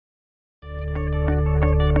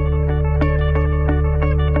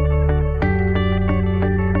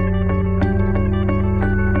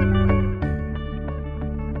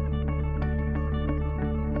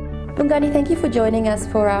Bongani, thank you for joining us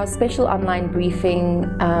for our special online briefing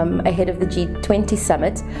ahead of the G20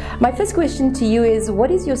 summit. My first question to you is, what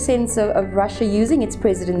is your sense of Russia using its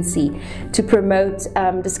presidency to promote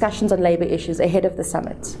discussions on labor issues ahead of the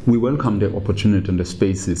summit? We welcome the opportunity and the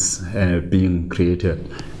spaces being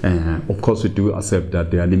created. Of course, we do accept that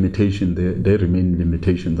there are limitations, there remain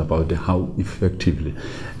limitations about how effectively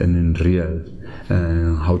and in real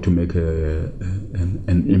how to make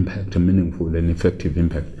an impact, a meaningful and effective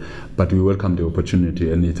impact. But we welcome the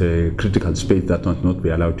opportunity, and it's a critical space that must not be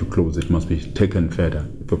allowed to close. It must be taken further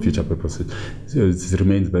for future purposes. So it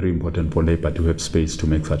remains very important for Labour to have space to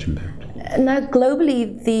make such impact. Now,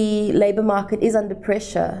 globally, the labour market is under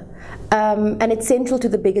pressure, and it's central to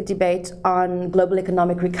the bigger debate on global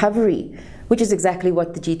economic recovery, which is exactly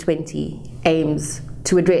what the G20 aims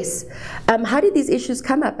to address. How did these issues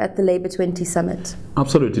come up at the Labour20 summit?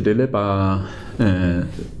 Absolutely. The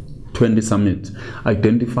Labour20 summit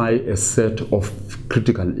identified a set of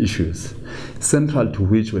critical issues, central to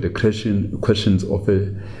which were the questions of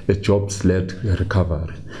a jobs-led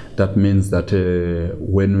recovery. That means that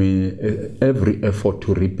every effort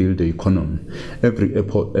to rebuild the economy, every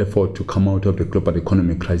effort to come out of the global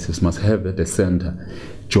economic crisis must have at the center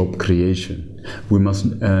job creation. We must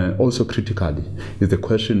also critically is the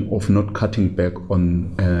question of not cutting back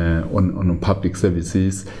on public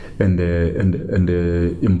services and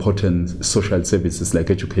important social services like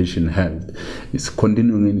education, health. It's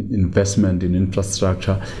continuing investment in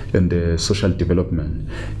infrastructure and social development.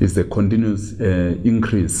 It's the continuous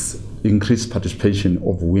increased participation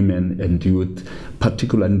of women and youth,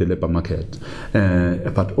 particularly in the labour market,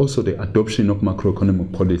 but also the adoption of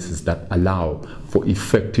macroeconomic policies that allow for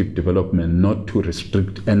effective development, not to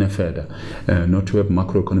restrict any further, not to have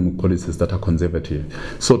macroeconomic policies that are conservative.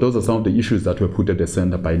 So those are some of the issues that were put at the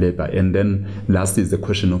center by Labour. And then last is the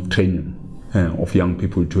question of training of young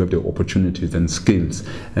people to have the opportunities and skills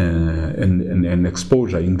and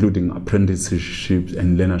exposure, including apprenticeships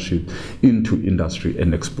and learnership into industry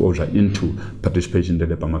and exposure into participation in the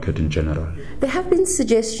labour market in general. There have been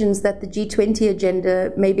suggestions that the G20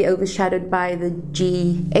 agenda may be overshadowed by the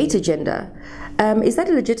G8 agenda. Is that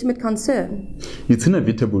a legitimate concern? It's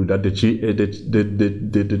inevitable that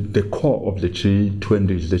the core of the G20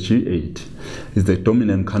 is the G8, is the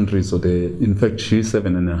dominant countries, or in fact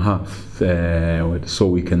G7.5, so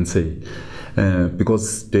we can say.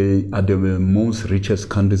 Because they are the most richest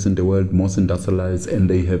countries in the world, most industrialized, and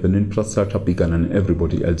they have an infrastructure bigger than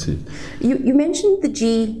everybody else's. You mentioned the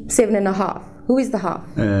G7.5. Who is the half?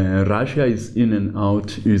 Russia is in and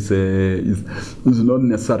out, is not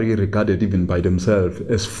necessarily regarded even by themselves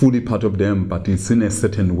as fully part of them, but it's in a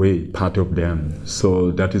certain way part of them.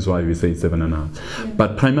 So that is why we say 7.5. Yeah.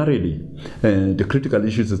 But primarily, the critical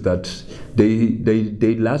issues is that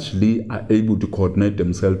they largely are able to coordinate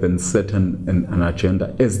themselves and set an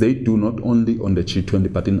agenda, as they do not only on the G20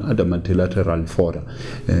 but in other multilateral fora,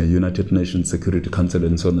 United Nations Security Council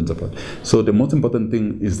and so on and so forth. So the most important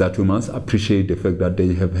thing is that we must appreciate the fact that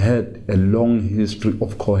they have had a long history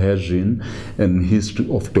of cohesion and history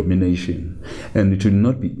of domination, and it will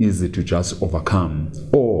not be easy to just overcome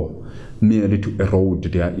or merely to erode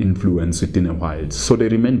their influence within a while. So they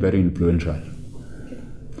remain very influential.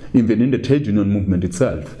 Even in the trade union movement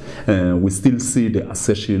itself, we still see the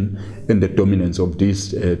assertion and the dominance of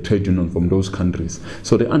this trade union from those countries.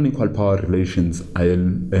 So the unequal power relations are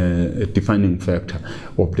a defining factor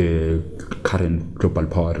of the current global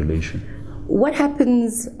power relation. What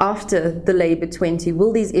happens after the Labour20?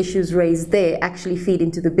 Will these issues raised there actually feed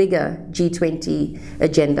into the bigger G20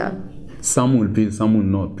 agenda? Some will be, some will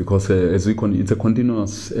not, because it's a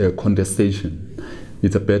continuous contestation.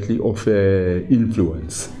 It's a battle of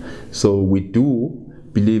influence. So we do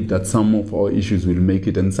believe that some of our issues will make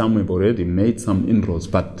it, and some have already made some inroads,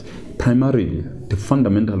 but primarily the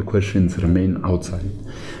fundamental questions remain outside.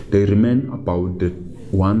 They remain about the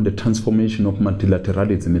transformation of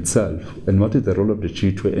multilateralism itself, and what is the role of the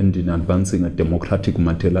G20 in advancing a democratic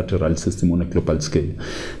multilateral system on a global scale.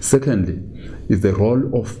 Secondly, is the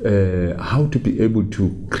role of how to be able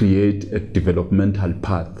to create a developmental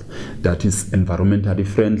path that is environmentally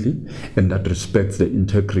friendly and that respects the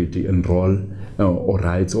integrity and role or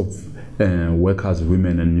rights of workers,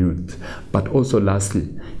 women and youth. But also lastly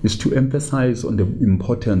is to emphasize on the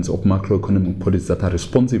importance of macroeconomic policies that are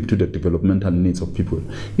responsive to the developmental needs of people,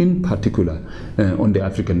 in particular on the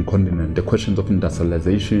African continent, the questions of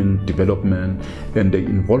industrialization, development, and the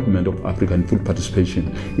involvement of Africa in full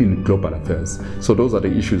participation in global affairs. So those are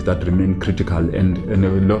the issues that remain critical, and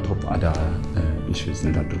a lot of other issues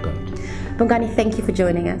in that regard. Bongani, thank you for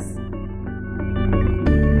joining us.